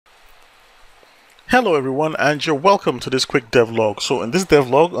Hello everyone, and you're welcome to this quick devlog. So in this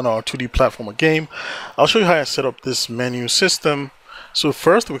devlog on our 2D platformer game, I'll show you how I set up this menu system. So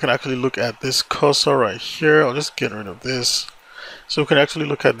first we can actually look at this cursor right here. I'll just get rid of this. So we can actually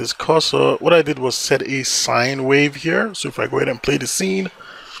look at this cursor. What I did was set a sine wave here. So if I go ahead and play the scene,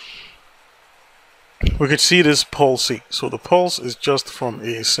 we could see this pulsing. So the pulse is just from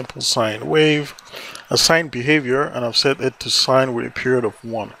a simple sine wave, a sine behavior, and I've set it to sine with a period of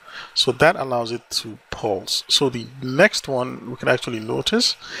 1. So that allows it to pulse. So the next one we can actually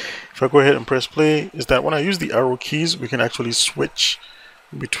notice, if I go ahead and press play, is that when I use the arrow keys, we can actually switch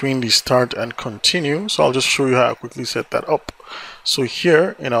between the start and continue. So I'll just show you how I quickly set that up. So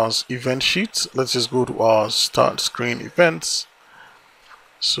here in our event sheets, let's just go to our start screen events.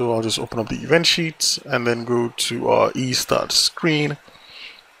 So I'll just open up the event sheets and then go to our start screen.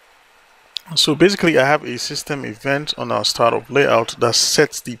 So basically I have a system event on our startup layout that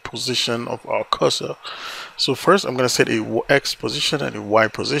sets the position of our cursor. So first I'm going to set a X position and a Y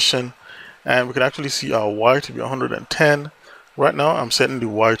position, and we can actually see our Y to be 110. Right now I'm setting the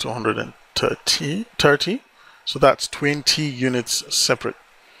Y to 130, so that's 20 units separate.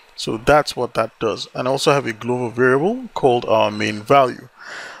 So that's what that does. And I also have a global variable called our main value.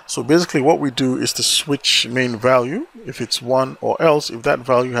 So basically what we do is to switch main value if it's 1, or else if that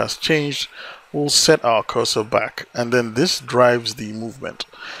value has changed, we'll set our cursor back, and then this drives the movement.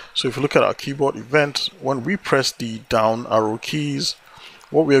 So if you look at our keyboard event, when we press the down arrow keys,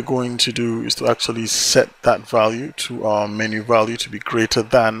 what we are going to do is to actually set that value to our menu value to be greater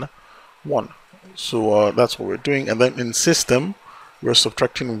than 1. So that's what we're doing, and then in system we're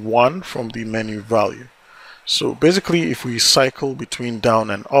subtracting 1 from the menu value. So basically if we cycle between down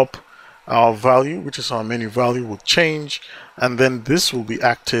and up, our value, which is our menu value, will change, and then this will be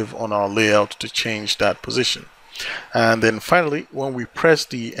active on our layout to change that position. And then finally, when we press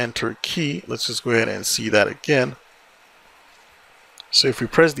the enter key, let's just go ahead and see that again. So if we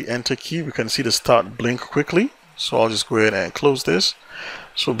press the enter key, we can see the start blink quickly. So I'll just go ahead and close this.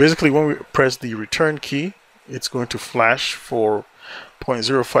 So basically when we press the return key, it's going to flash for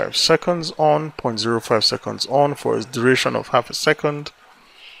 0.05 seconds on, 0.05 seconds on for a duration of half a second,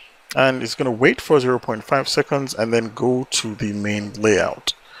 and it's going to wait for 0.5 seconds and then go to the main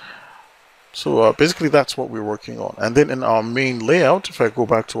layout. So basically that's what we're working on. And then in our main layout, if I go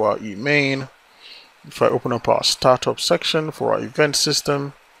back to our main, if I open up our startup section for our event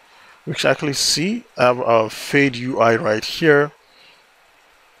system, we can actually see I have our fade UI right here.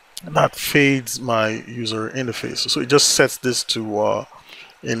 That fades my user interface. So it just sets this to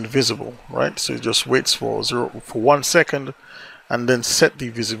invisible, right? So it just waits for 1 second and then set the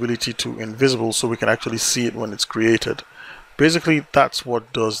visibility to invisible so we can actually see it when it's created. Basically that's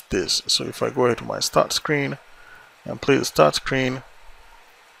what does this. So if I go ahead to my start screen and play the start screen,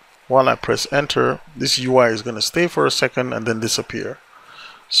 while I press enter, this UI is going to stay for a second and then disappear.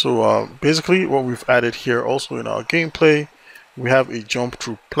 So basically what we've added here also in our gameplay, we have a jump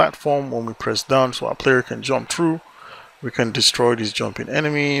through platform. When we press down so our player can jump through, we can destroy these jumping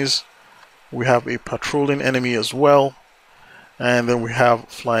enemies. We have a patrolling enemy as well, and then we have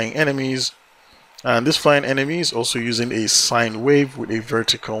flying enemies, and this flying enemy is also using a sine wave with a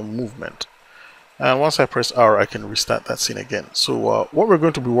vertical movement. And once I press R, I can restart that scene again. So what we're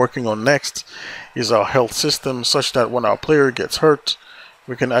going to be working on next is our health system, such that when our player gets hurt,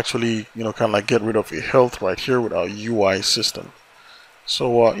 we can actually, kind of like get rid of a health right here with our UI system.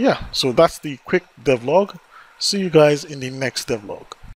 So yeah, so that's the quick devlog. See you guys in the next devlog.